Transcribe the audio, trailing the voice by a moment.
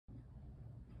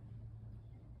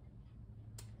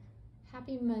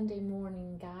Happy Monday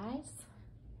morning, guys.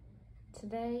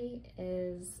 Today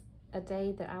is a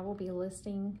day that I will be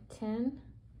listing 10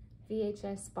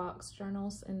 VHS box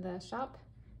journals in the shop.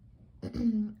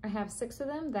 I have 6 of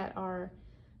them that are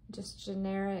just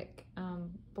generic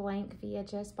blank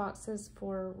VHS boxes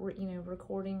for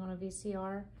recording on a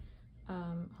VCR,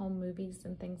 home movies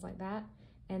and things like that.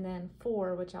 And then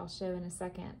 4, which I'll show in a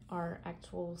second, are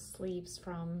actual sleeves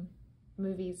from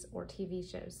movies or TV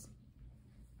shows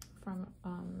from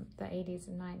the 80s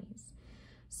and 90s.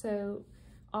 So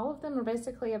all of them are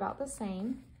basically about the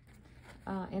same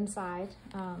inside.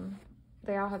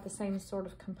 They all have the same sort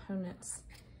of components.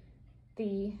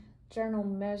 The journal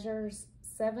measures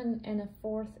 7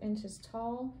 1/4 inches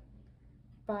tall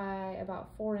by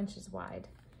about 4 inches wide,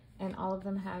 and all of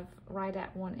them have right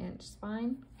at 1 inch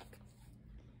spine.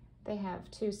 They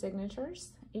have 2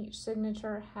 signatures. Each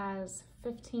signature has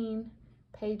 15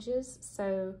 pages,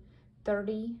 so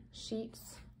 30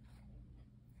 sheets,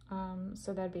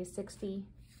 so that'd be 60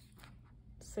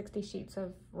 sheets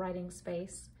of writing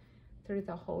space through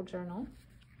the whole journal.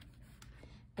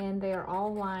 And they are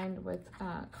all lined with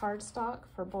cardstock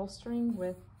for bolstering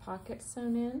with pockets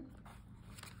sewn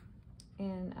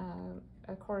in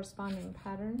a corresponding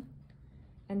pattern.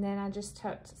 And then I just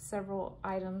tucked several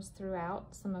items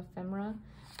throughout, some ephemera.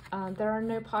 There are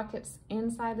no pockets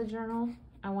inside the journal.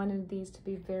 I wanted these to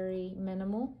be very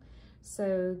minimal.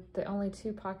 So the only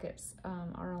 2 pockets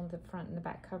are on the front and the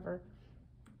back cover.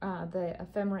 The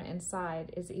ephemera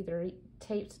inside is either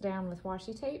taped down with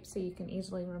washi tape, so you can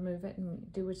easily remove it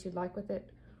and do what you'd like with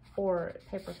it, or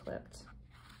paper clipped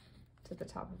to the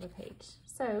top of the page.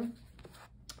 So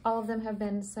all of them have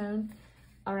been sewn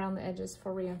around the edges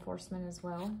for reinforcement as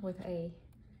well, with a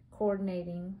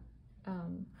coordinating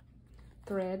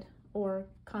thread or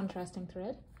contrasting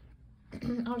thread.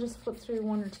 I'll just flip through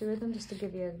 1 or 2 of them just to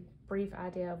give you a brief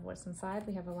idea of what's inside.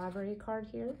 We have a library card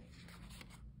here.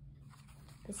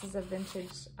 This is a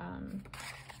vintage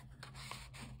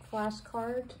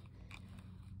flashcard.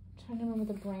 I'm trying to remember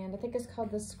the brand. I think it's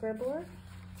called the Scribbler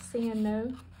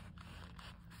C&No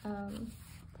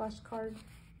flashcard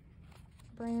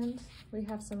brand. We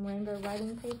have some rainbow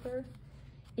writing paper.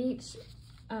 Each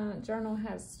journal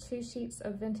has 2 sheets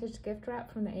of vintage gift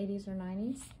wrap from the 80s or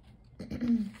 90s.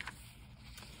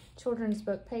 Children's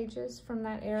book pages from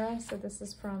that era, so this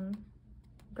is from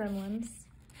Gremlins.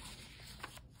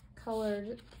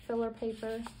 Colored filler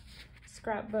paper,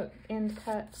 scrapbook end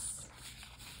cuts,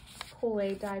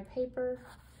 Kool-Aid dye paper.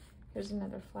 Here's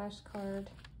another flashcard.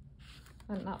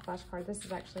 Not flashcard, this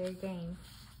is actually a game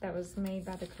that was made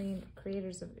by the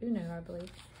creators of Uno, I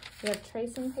believe. We have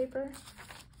tracing paper,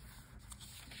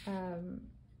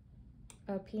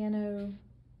 a piano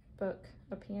book,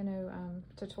 a piano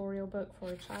tutorial book for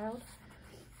a child.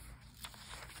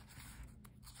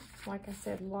 Like I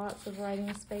said, lots of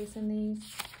writing space in these.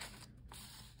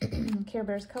 Care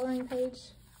Bear's coloring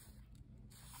page.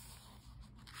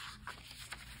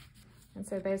 And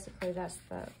so basically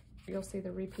you'll see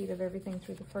the repeat of everything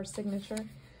through the first signature.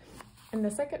 In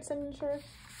the second signature,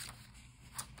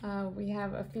 we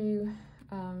have a few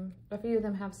of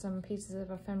them have some pieces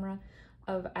of ephemera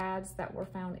of ads that were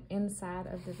found inside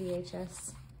of the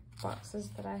VHS boxes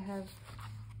that I have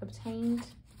obtained.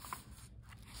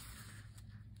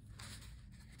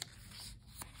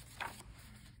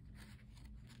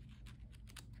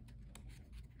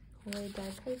 Kool-Aid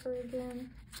dyed paper again.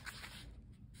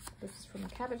 This is from a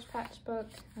Cabbage Patch book,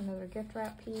 another gift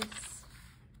wrap piece.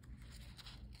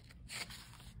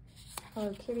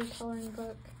 Hello Kitty coloring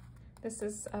book. This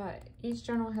is, each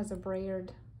journal has a brayered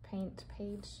paint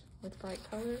page with bright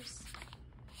colors.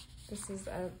 This is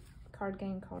a card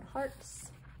game called Hearts.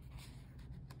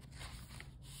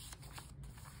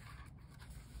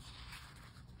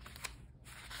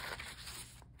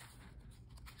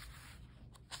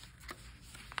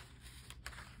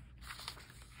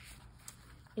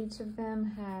 Each of them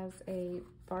has a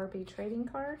Barbie trading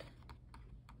card.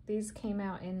 These came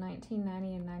out in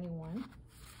 1990 and 91.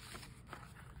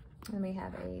 And we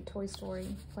have a Toy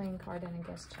Story playing card and a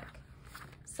guest check.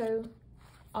 So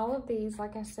all of these,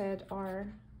 like I said,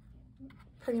 are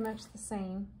pretty much the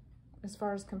same as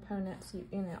far as components.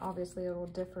 Obviously it will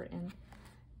differ in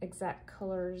exact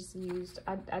colors used.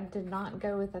 I did not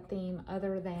go with a theme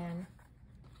other than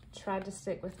tried to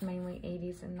stick with mainly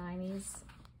 80s and 90s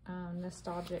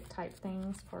nostalgic type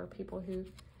things for people who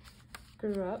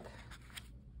grew up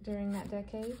during that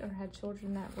decade or had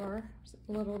children that were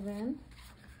little then.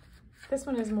 This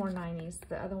one is more 90s.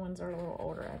 The other ones are a little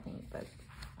older, I think, but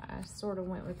I sort of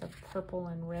went with a purple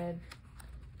and red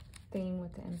theme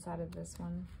with the inside of this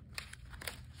one.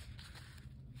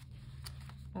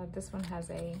 This one has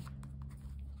a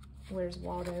Where's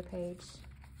Waldo page.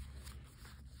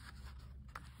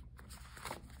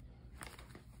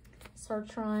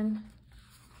 Sertron.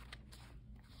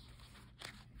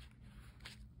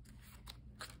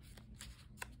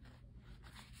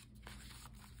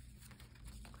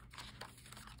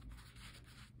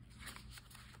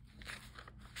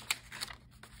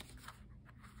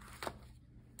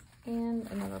 And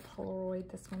another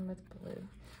Polaroid, this one with blue.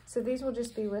 So these will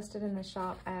just be listed in the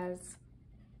shop as,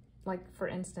 like for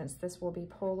instance, this will be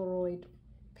Polaroid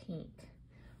pink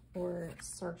or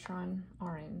Sertron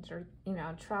orange, or you know,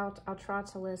 I'll try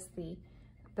to list the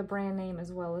brand name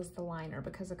as well as the liner,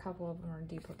 because a couple of them are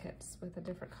duplicates with a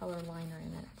different color liner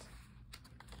in it.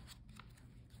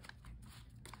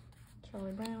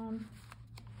 Charlie Brown.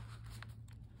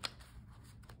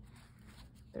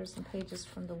 There's some pages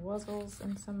from the Wuzzles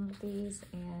in some of these,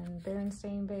 and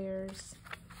Berenstain Bears,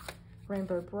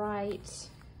 Rainbow Bright.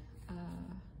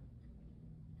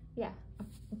 Yeah,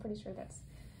 I'm pretty sure that's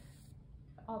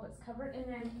all that's covered. And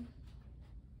then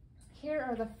here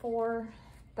are the 4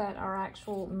 that are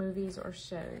actual movies or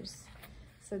shows.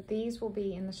 So these will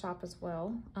be in the shop as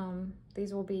well.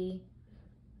 These will be,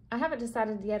 I haven't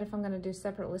decided yet if I'm going to do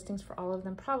separate listings for all of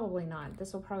them. Probably not.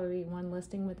 This will probably be one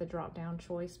listing with a drop-down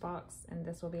choice box, and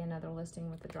this will be another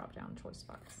listing with a drop-down choice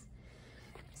box.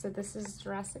 So this is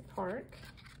Jurassic Park,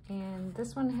 and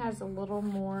this one has a little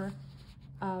more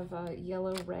of a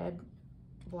yellow, red,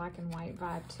 black and white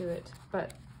vibe to it,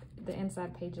 but the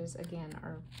inside pages again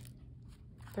are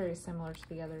very similar to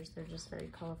the others. They're just very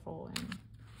colorful and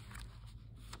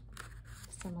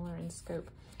similar in scope.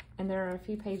 And there are a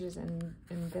few pages in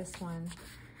this one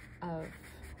of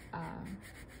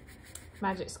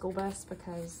Magic School Bus,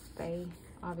 because they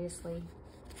obviously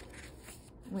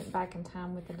went back in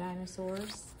time with the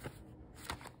dinosaurs.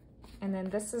 And then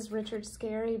this is Richard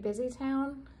Scarry, Busy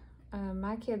Town.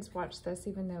 My kids watched this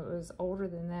even though it was older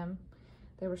than them.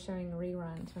 They were showing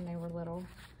reruns when they were little.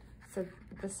 So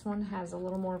this one has a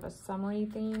little more of a summery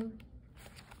theme.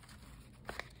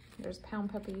 There's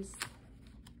Pound Puppies,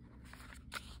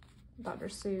 Dr.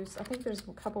 Seuss. I think there's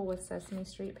a couple with Sesame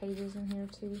Street pages in here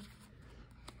too.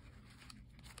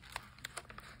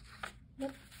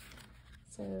 Yep.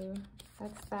 So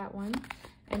that's that one.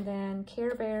 And then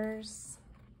Care Bears,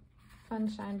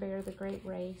 Funshine Bear, The Great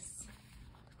Race.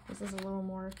 This is a little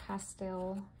more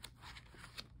pastel,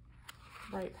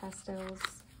 bright pastels.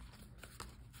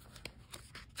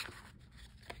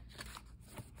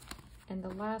 And the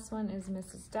last one is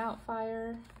Mrs.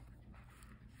 Doubtfire.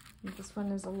 This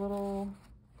one is a little,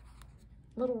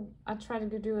 I tried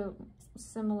to do a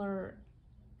similar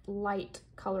light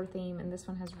color theme, and this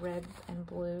one has red and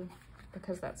blue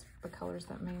because that's the colors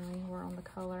that mainly were on the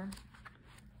color.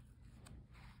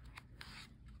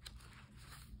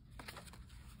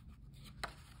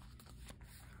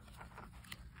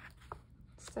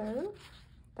 So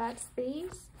that's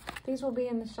these. These will be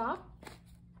in the shop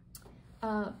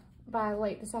by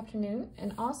late this afternoon.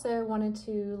 And also wanted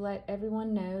to let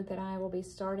everyone know that I will be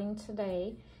starting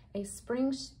today a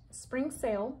spring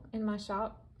sale in my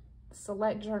shop.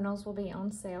 Select journals will be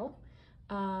on sale.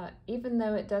 Even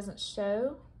though it doesn't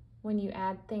show when you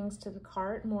add things to the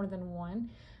cart, more than one,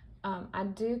 I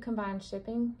do combine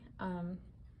shipping.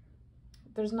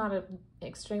 There's not an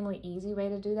extremely easy way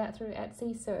to do that through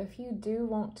Etsy. So if you do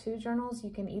want 2 journals, you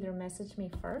can either message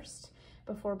me first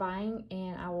before buying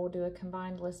and I will do a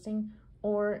combined listing,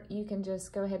 or you can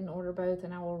just go ahead and order both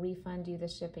and I will refund you the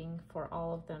shipping for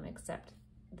all of them except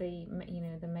the,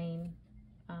 the main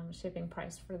shipping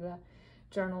price for the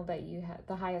journal that you have,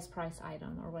 the highest price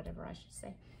item, or whatever I should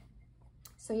say.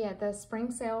 So yeah, the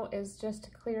spring sale is just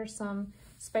to clear some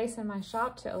space in my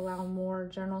shop to allow more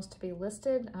journals to be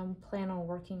listed. I'm planning on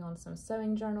working on some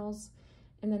sewing journals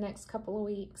in the next couple of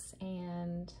weeks,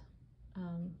 and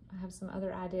I have some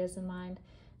other ideas in mind.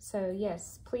 So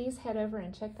yes, please head over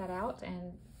and check that out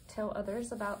and tell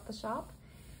others about the shop.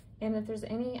 And if there's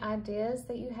any ideas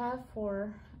that you have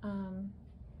for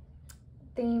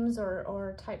themes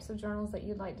or types of journals that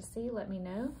you'd like to see, let me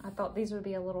know. I thought these would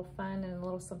be a little fun and a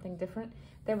little something different.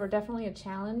 They were definitely a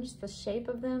challenge. The shape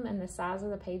of them and the size of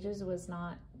the pages was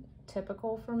not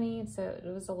typical for me, so it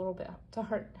was a little bit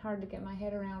hard to get my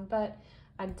head around, but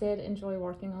I did enjoy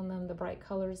working on them. The bright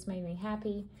colors made me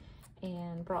happy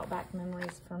and brought back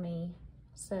memories for me.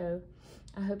 So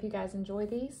I hope you guys enjoy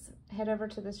these. Head over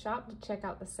to the shop to check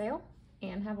out the sale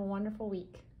and have a wonderful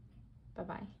week.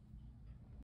 Bye-bye.